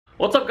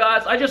What's up,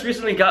 guys? I just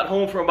recently got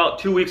home from about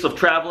 2 weeks of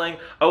traveling.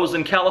 I was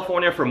in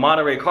California for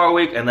Monterey Car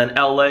Week, and then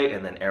LA,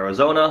 and then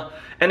Arizona.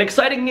 And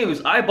exciting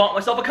news, I bought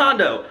myself a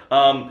condo.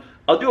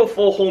 I'll do a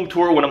full home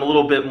tour when I'm a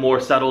little bit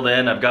more settled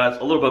in. I've got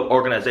a little bit of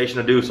organization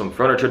to do, some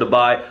furniture to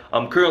buy.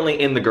 I'm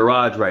currently in the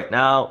garage right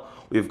now.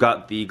 We've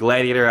got the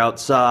Gladiator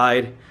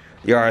outside.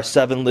 The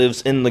RS7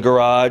 lives in the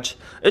garage.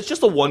 It's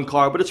just a one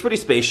car, but it's pretty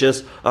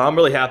spacious. I'm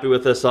really happy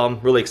with this.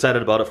 I'm really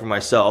excited about it for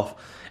myself.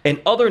 In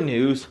other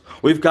news,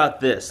 we've got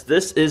this.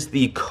 This is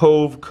the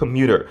Kove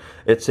Commuter.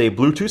 It's a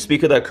Bluetooth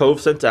speaker that Kove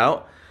sent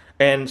out,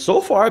 and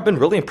so far I've been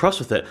really impressed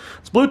with it.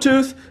 It's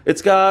Bluetooth.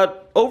 It's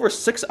got over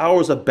 6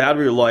 hours of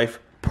battery life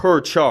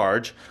per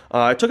charge.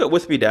 I took it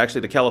with me to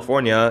actually to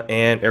California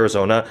and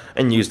Arizona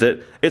and used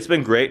it. It's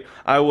been great.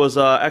 I was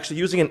actually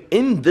using it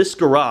in this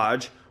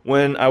garage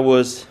when I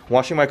was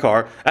washing my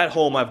car. At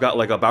home, I've got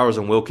like a Bowers &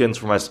 Wilkins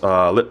for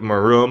my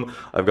room.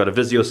 I've got a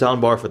Vizio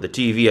soundbar for the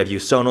TV. I've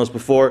used Sonos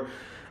before.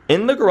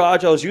 In the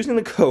garage, I was using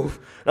the Kove,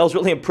 and I was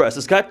really impressed.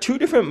 It's got 2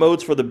 different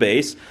modes for the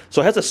bass,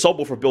 so it has a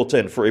subwoofer built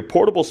in for a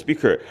portable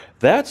speaker.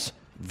 That's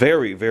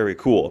very, very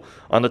cool.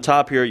 On the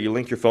top here, you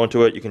link your phone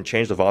to it. You can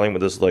change the volume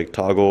with this like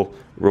toggle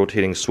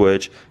rotating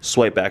switch,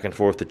 swipe back and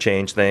forth to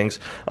change things.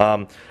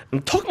 And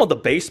talking about the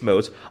bass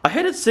modes, I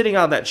had it sitting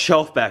on that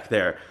shelf back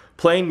there,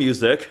 playing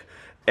music,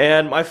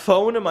 and my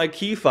phone and my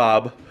key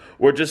fob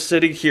were just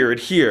sitting here and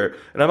here,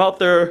 and I'm out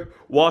there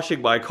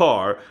washing my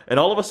car, and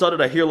all of a sudden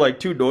I hear like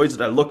 2 noises,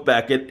 and I look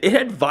back, and it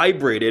had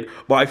vibrated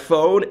my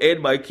phone and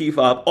my key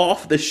fob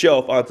off the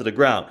shelf onto the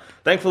ground.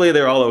 Thankfully,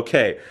 they're all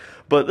okay.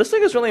 But this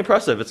thing is really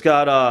impressive. It's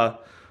got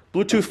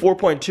Bluetooth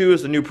 4.2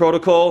 is the new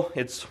protocol.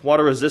 It's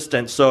water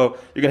resistant, so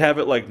you can have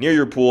it like near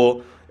your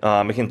pool.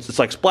 It's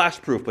like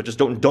splash proof, but just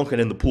don't dunk it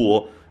in the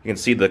pool. You can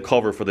see the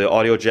cover for the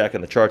audio jack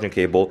and the charging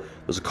cable.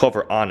 There's a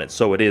cover on it,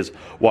 so it is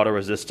water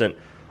resistant.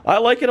 I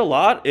like it a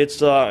lot.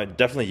 It's I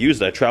definitely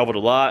used it. I traveled a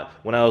lot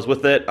when I was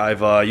with it.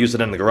 I've used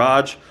it in the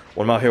garage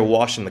when I'm out here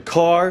washing the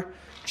car.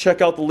 Check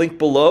out the link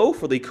below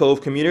for the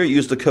Kove Commuter.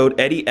 Use the code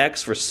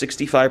EddieX for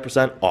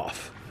 65%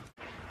 off.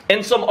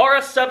 In some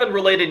RS7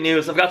 related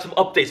news, I've got some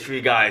updates for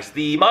you guys.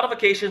 The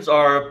modifications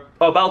are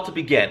about to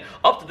begin.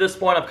 Up to this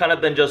point, I've kind of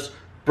been just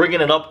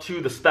bringing it up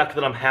to the spec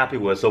that I'm happy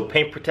with. So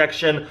paint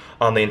protection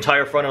on the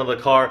entire front end of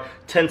the car,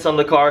 tints on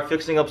the car,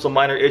 fixing up some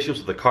minor issues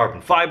with the carbon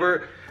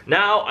fiber.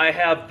 Now I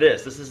have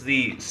this. This is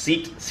the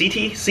Cete?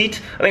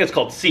 I think it's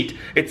called Cete.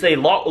 It's a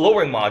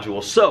lowering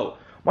module. So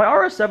my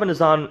RS7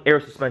 is on air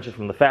suspension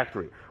from the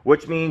factory,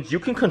 which means you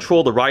can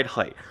control the ride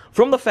height.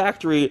 From the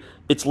factory,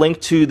 it's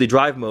linked to the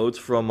drive modes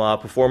from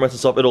performance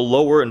and stuff. It'll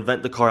lower and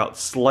vent the car out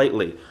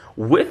slightly.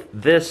 With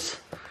this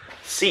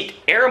Cete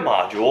air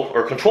module,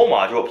 or control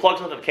module, it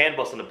plugs into the CAN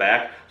bus in the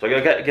back, so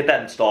I gotta get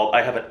that installed.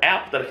 I have an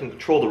app that I can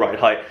control the ride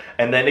height,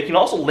 and then it can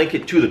also link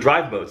it to the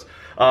drive modes.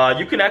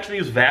 You can actually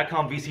use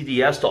VACCOM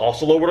VCDS to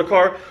also lower the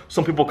car.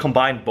 Some people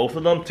combine both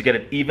of them to get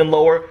it even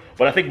lower,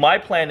 but I think my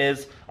plan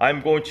is I'm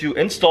going to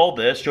install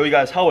this, show you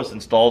guys how it's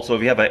installed, so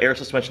if you have an air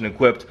suspension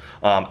equipped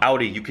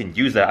Audi, you can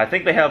use that. I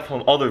think they have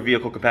some other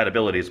vehicle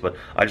compatibilities, but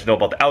I just know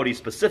about the Audi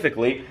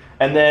specifically.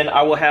 And then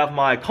I will have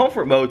my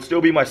comfort mode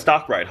still be my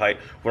stock ride height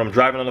when I'm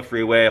driving on the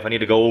freeway, if I need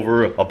to go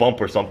over a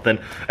bump or something.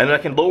 And then I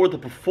can lower the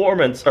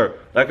performance, or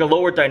I can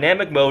lower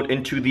dynamic mode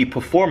into the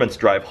performance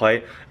drive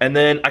height, and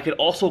then I can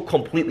also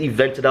completely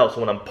vent it out, so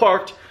when I'm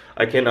parked,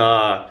 I can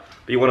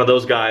be one of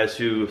those guys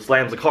who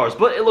slams the cars.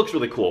 But it looks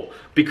really cool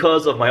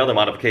because of my other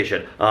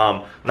modification.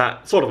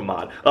 Not sort of a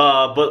mod,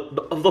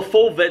 but the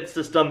full vent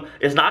system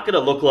is not going to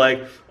look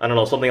like, I don't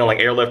know, something like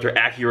Airlift or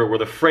Acura where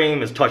the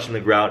frame is touching the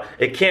ground.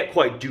 It can't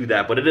quite do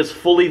that, but it is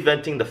fully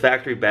venting the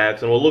factory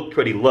bags and will look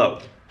pretty low.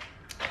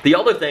 The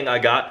other thing I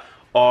got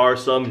are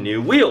some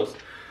new wheels.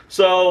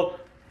 So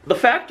the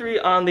factory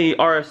on the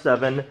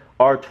RS7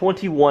 are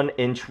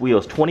 21-inch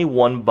wheels,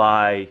 21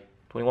 by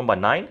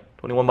 9.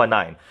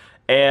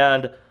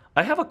 And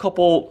I have a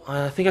couple,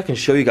 I think I can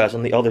show you guys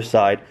on the other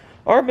side.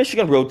 Our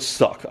Michigan roads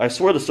suck. I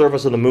swear the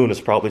surface of the moon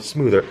is probably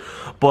smoother.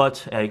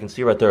 But you can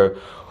see right there, a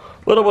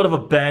little bit of a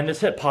bend. It's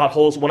hit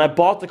potholes. When I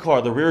bought the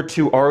car, the rear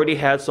 2 already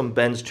had some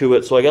bends to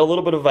it, so I got a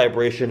little bit of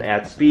vibration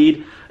at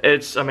speed.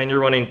 I mean, you're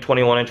running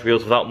 21-inch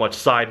wheels without much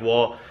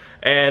sidewall.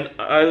 And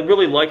I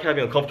really like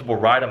having a comfortable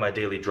ride on my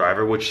daily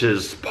driver, which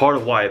is part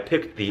of why I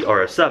picked the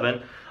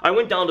RS7. I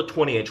went down to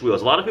 20-inch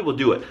wheels. A lot of people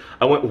do it.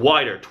 I went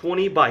wider,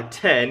 20 by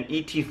 10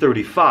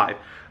 ET35.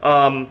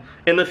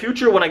 In the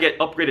future, when I get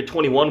upgraded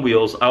 21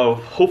 wheels, I'll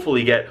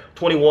hopefully get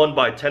 21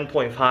 by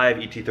 10.5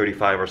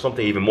 ET35 or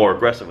something even more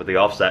aggressive with the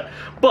offset.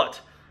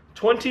 But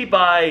 20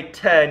 by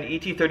 10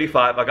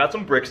 ET35, I got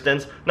some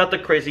Brixtons, not the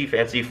crazy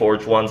fancy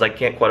forged ones. I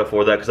can't quite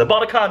afford that because I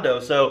bought a condo,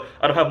 so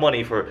I don't have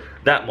money for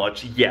that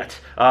much yet.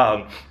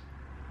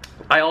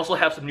 I also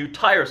have some new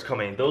tires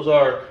coming. Those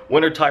are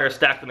winter tires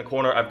stacked in the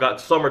corner. I've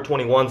got summer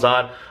 21s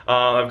on.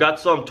 I've got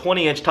some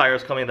 20-inch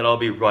tires coming that I'll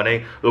be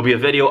running. There'll be a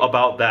video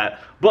about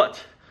that.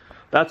 But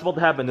that's about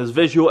to happen. This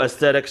visual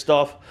aesthetic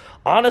stuff.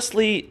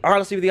 Honestly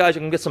with you guys,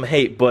 you can get some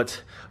hate,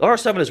 but the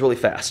R7 is really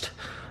fast.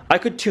 I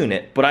could tune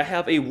it, but I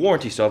have a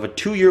warranty, so I have a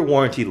 2-year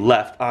warranty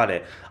left on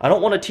it. I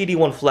don't want a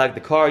TD1 flag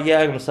the car. Yeah,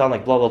 I'm gonna sound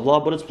like blah blah blah,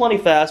 but it's plenty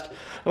fast.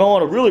 If I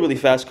want a really, really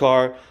fast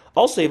car,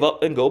 I'll save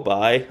up and go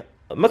buy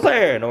a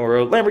McLaren or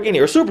a Lamborghini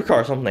or a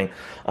supercar or something.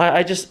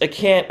 I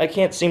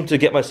can't seem to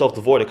get myself to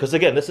avoid it, because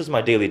again, this is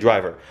my daily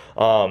driver.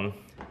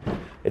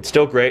 It's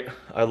still great.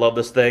 I love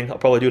this thing. I'll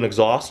probably do an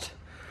exhaust.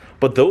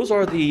 But those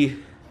are the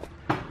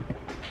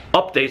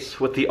updates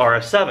with the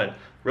RS7.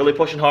 Really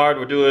pushing hard.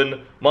 We're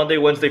doing Monday,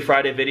 Wednesday,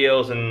 Friday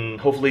videos, and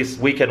hopefully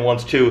weekend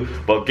ones too.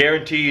 But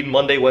guaranteed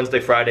Monday,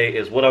 Wednesday, Friday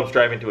is what I'm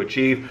striving to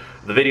achieve.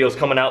 The videos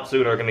coming out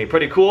soon are going to be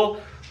pretty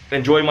cool.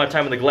 Enjoying my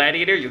time in the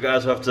Gladiator. You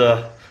guys have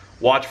to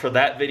watch for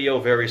that video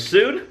very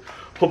soon.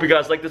 Hope you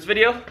guys like this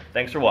video.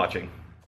 Thanks for watching.